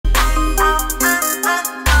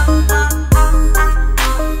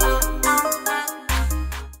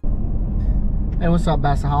What's up,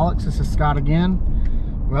 Bassaholics? This is Scott again.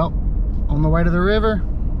 Well, on the way to the river,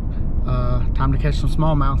 time to catch some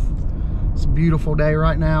smallmouth. It's a beautiful day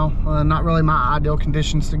right now. Not really my ideal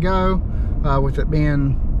conditions to go, with it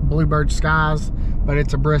being bluebird skies, but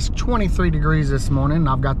it's a brisk 23 degrees this morning.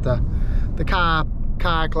 I've got the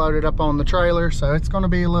kayak loaded up on the trailer, so it's going to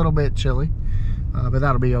be a little bit chilly, but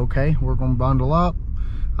that'll be okay. We're going to bundle up.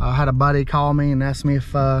 I had a buddy call me and ask me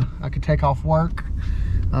if I could take off work.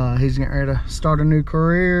 He's getting ready to start a new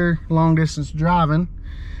career, long distance driving,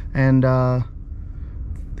 and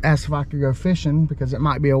asked if I could go fishing because it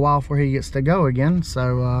might be a while before he gets to go again.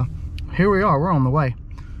 So here we are, we're on the way.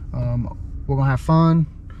 We're gonna have fun,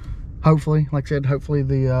 hopefully. Like I said, hopefully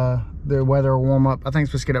the weather will warm up. I think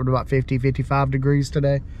it's supposed to get up to about 50-55 degrees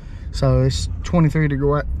today, so this 23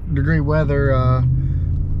 degree weather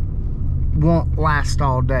won't last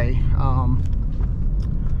all day.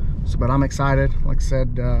 But I'm excited. Like I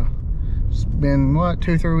said, it's been what,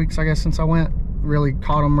 2-3 weeks I guess since I went. Really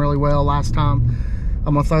caught them really well last time.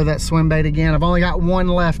 I'm gonna throw that swim bait again. I've only got one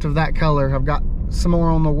left of that color. I've got some more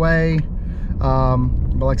on the way,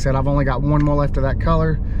 but like I said, I've only got one more left of that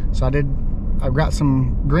color. So I've got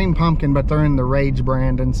some green pumpkin, but they're in the Rage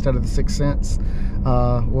brand instead of the 6 cents.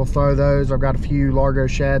 We'll throw those. I've got a few Largo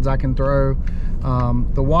shads I can throw.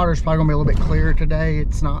 The water's probably gonna be a little bit clearer today.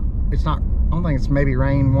 It's not, I don't think it's maybe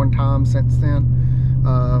rained one time since then.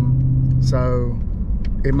 So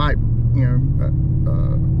it might, you know,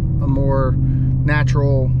 a more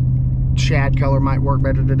natural shad color might work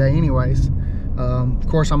better today anyways. Of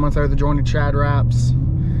course, I'm gonna throw the jointed shad wraps.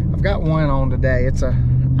 I've got one on today.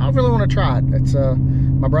 I really want to try it.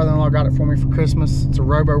 My brother-in-law got it for me for Christmas. It's a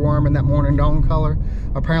robo worm in that morning dawn color.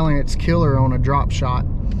 Apparently it's killer on a drop shot.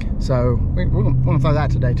 So we're gonna throw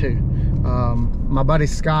that today too. My buddy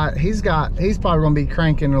Scott, he's probably gonna be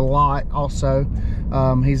cranking a lot also.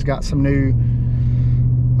 He's got some new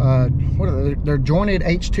what are they? They're jointed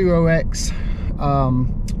H2OX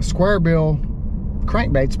square bill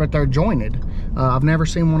crankbaits, but they're jointed. I've never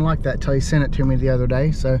seen one like that till he sent it to me the other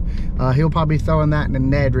day. So he'll probably be throwing that in a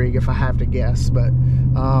Ned rig if I have to guess. But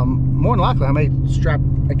more than likely I may strap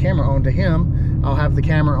a camera onto him. I'll have the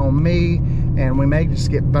camera on me, and we may just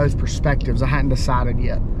get both perspectives. I hadn't decided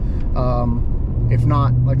yet. If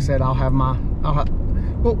not, like I said,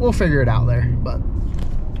 we'll figure it out there. But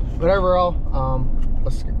overall,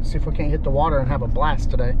 let's see if we can't hit the water and have a blast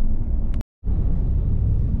today.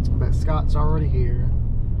 But Scott's already here.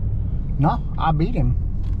 No, I beat him.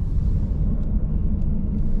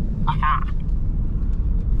 Aha!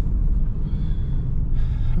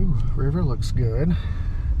 Ooh, river looks good.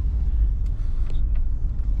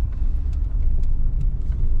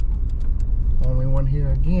 Only one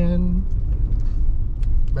here again,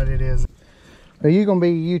 but it is. Are you gonna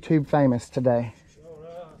be YouTube famous today?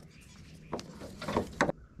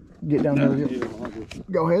 Get down here.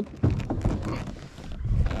 Go ahead.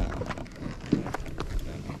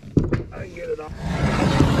 I can get it off.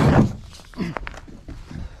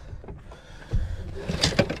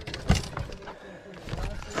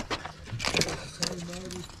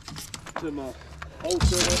 To my old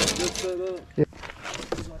setup, this setup. Yeah.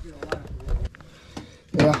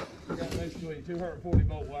 Yeah. I got basically 240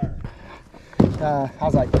 volt wire. I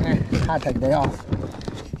was like, I'd take a day off.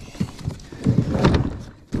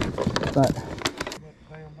 But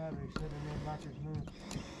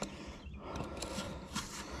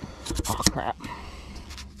oh crap.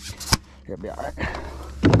 It'll be alright.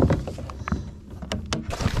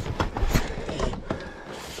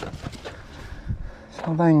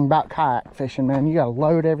 Something about kayak fishing, man. You gotta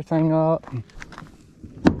load everything up. I told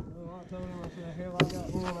him, I said, hell, I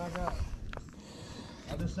got one,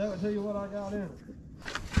 I just said to you what I got in it.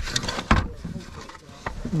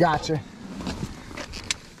 Gotcha.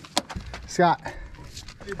 Scott. Hey,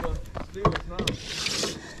 but still it's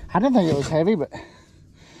nice. I didn't think it was heavy, but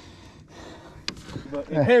it's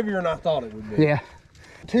heavier than I thought it would be. yeah.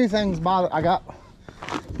 Two things bother. I got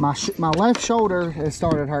my left shoulder has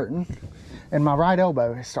started hurting, and my right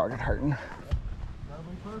elbow has started hurting. That'll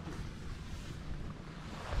be perfect.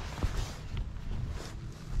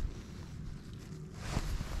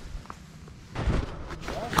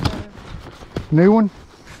 New one?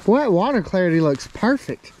 Boy, that water clarity looks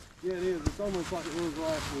perfect. Yeah, it is. It's almost like it was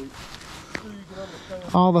last week. So you can understand.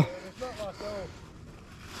 All the. It's not like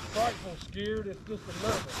frightful scared. It's just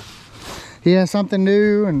another. Yeah, something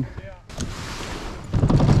new and. Yeah.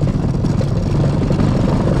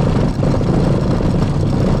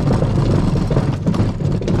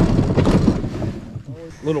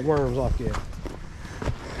 Little worms like that.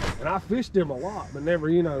 And I fished them a lot, but never,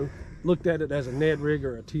 you know, looked at it as a Ned rig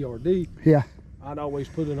or a TRD. Yeah. I'd always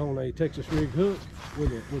put it on a Texas rig hook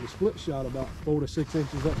with a split shot about 4 to 6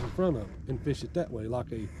 inches up in front of it and fish it that way,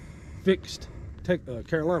 like a fixed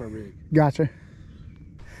Carolina rig. Gotcha.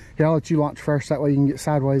 Here, I'll let you launch first. That way you can get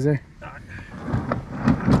sideways there.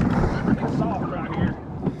 It's soft right here.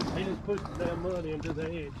 He just pushed the damn mud into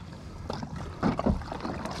the edge.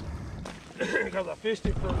 Because I fished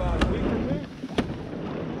it for about a week or two.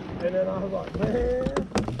 And then I was like, man,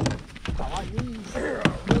 I like these. I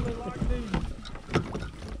really like these.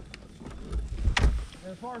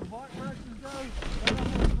 And as far as black maxes go, I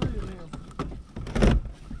got 3 of them.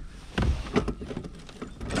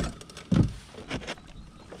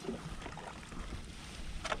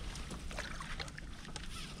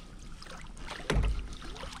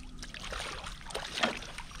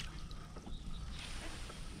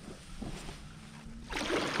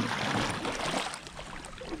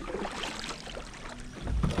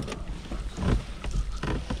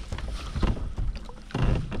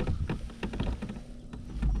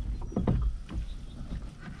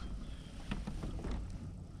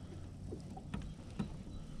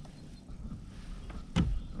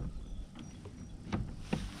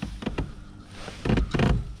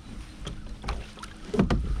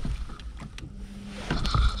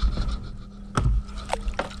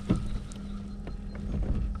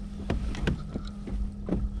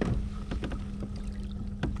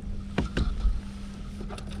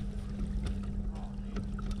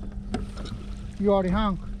 You already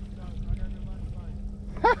hung.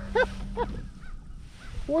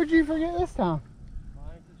 What'd you forget this time?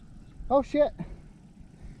 Oh shit.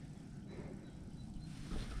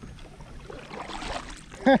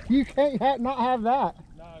 You can't not have that.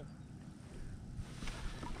 No.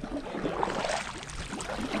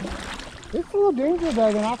 It's a little dingier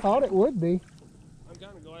though than I thought it would be. I'm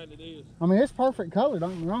kind of glad it is. I mean, it's perfect color, don't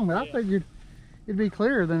get me wrong, but I figured it'd be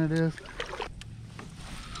clearer than it is.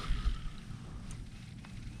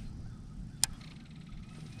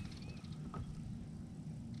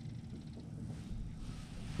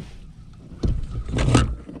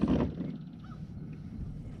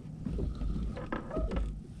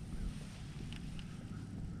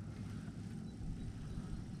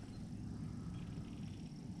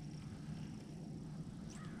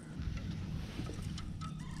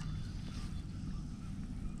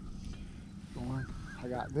 I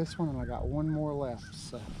got this one and I got one more left,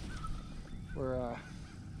 so we're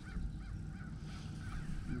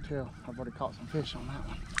you can tell I've already caught some fish on that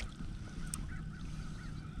one.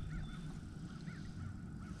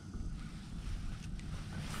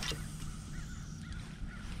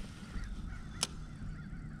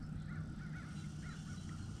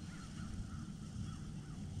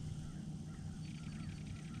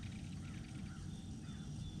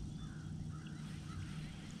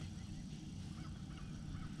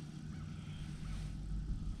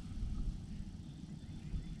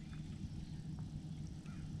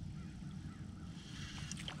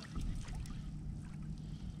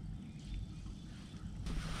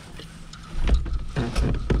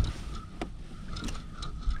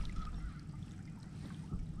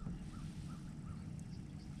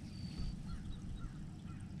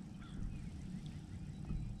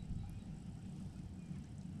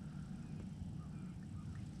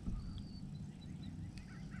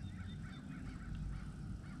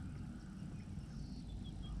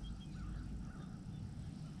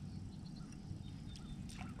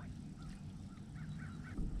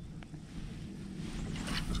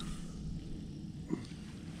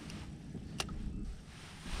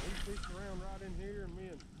 Around right in here, and me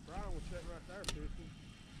and Brian was sitting right there fishing.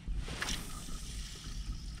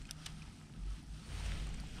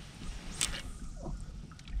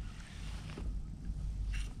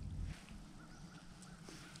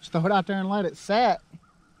 Just throw it out there and let it set.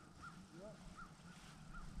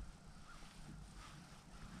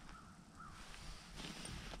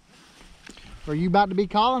 Are you about to be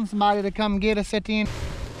calling somebody to come get us at the end?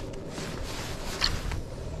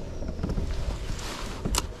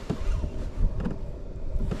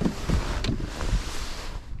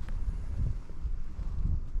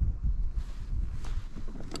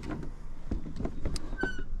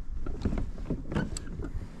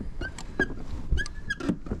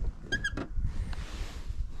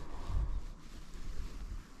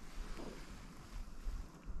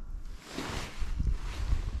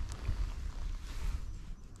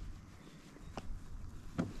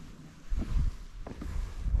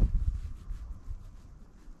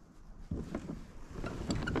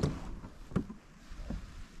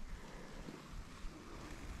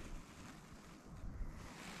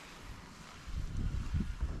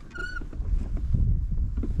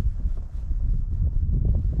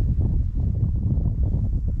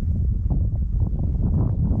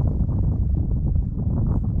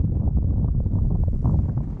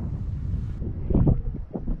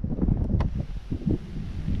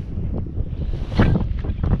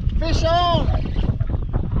 Fish on!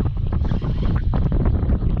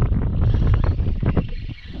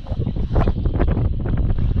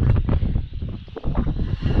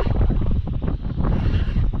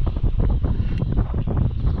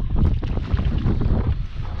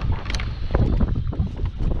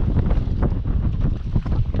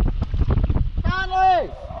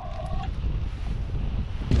 Finally!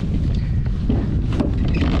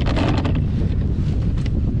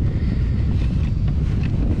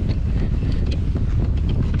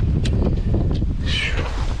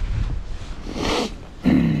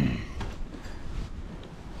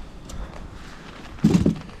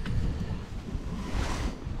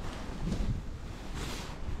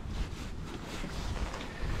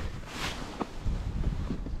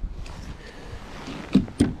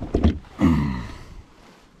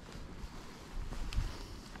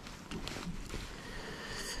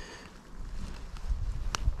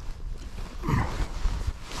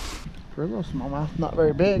 For a little smallmouth, not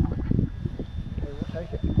very big, but we'll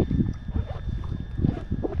take it.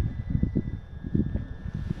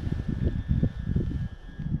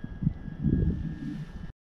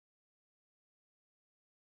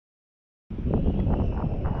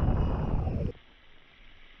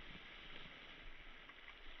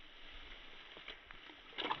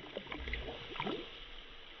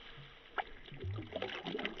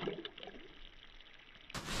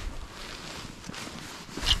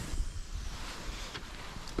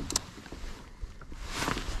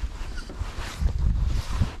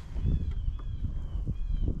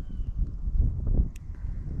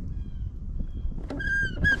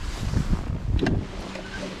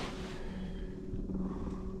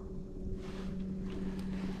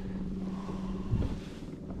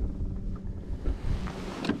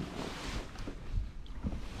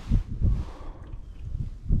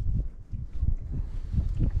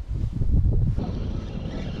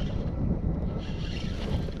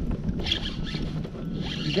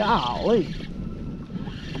 Golly.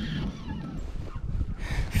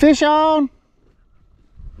 Fish on.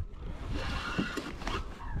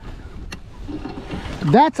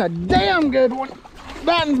 That's a damn good one.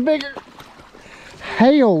 That one's bigger.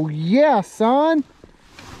 Hell yeah, son.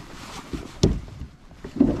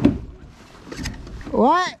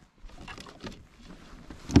 What?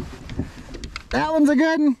 That one's a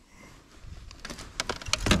good one.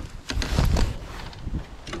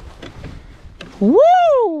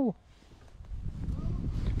 Woo!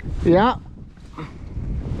 Yeah.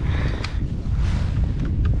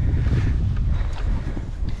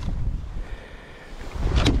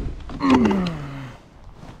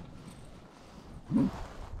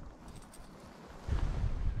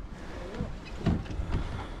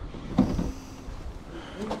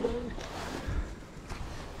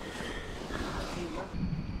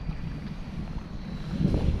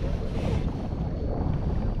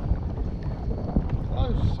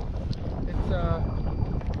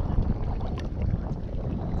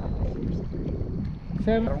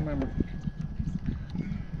 Seven? I don't remember.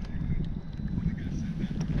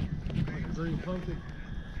 Like a green pumpkin?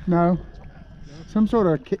 No. Some sort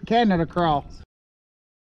of Canada crawl.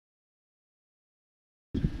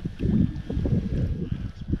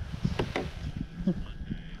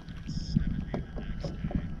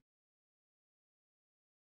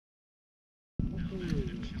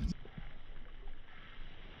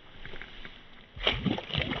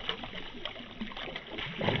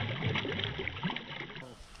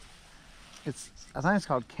 I think it's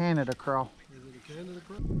called Canada crawl. Is it a Canada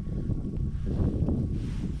crawl? And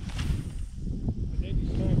then you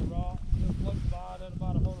smack a rock, you'll float by at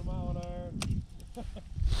about 100 miles an hour.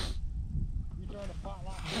 You're trying to fight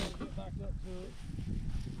like hell to get back up to it.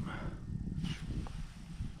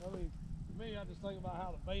 I mean, to me, I just think about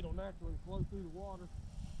how the bait will naturally float through the water.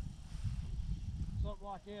 Something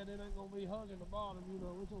like that, it ain't gonna be hugging the bottom, you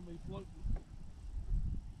know, it's gonna be floating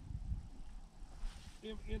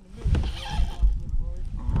in the middle of the water.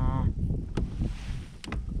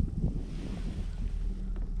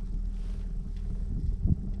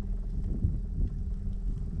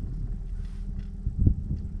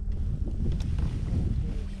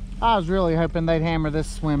 I was really hoping they'd hammer this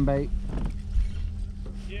swim bait.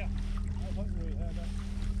 Yeah, I was hoping we'd have that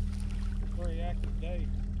very active day.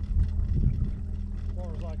 As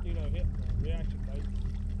far as, like, you know, hitting the reaction bait.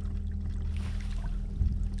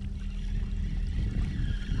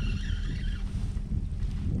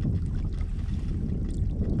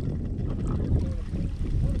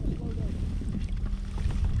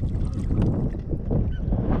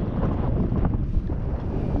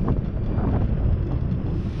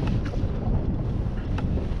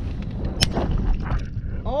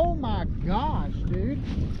 Oh my gosh, dude.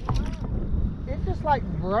 just like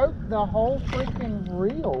broke the whole freaking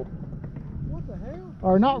reel. What the hell?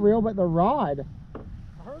 Or not reel, but the rod. I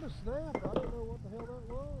heard a snap. I didn't know what the hell that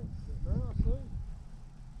was. But now I see.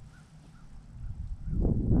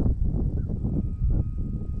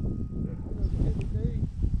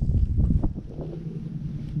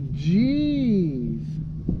 Jeez.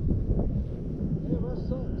 Damn, that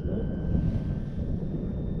sucks, dude.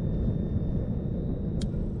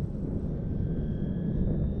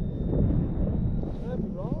 At the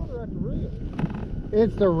rod or at the reel?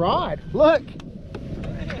 It's the rod. Look.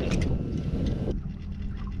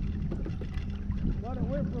 But it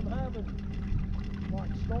went from having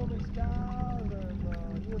like stormy skies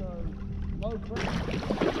and you know, low pressure.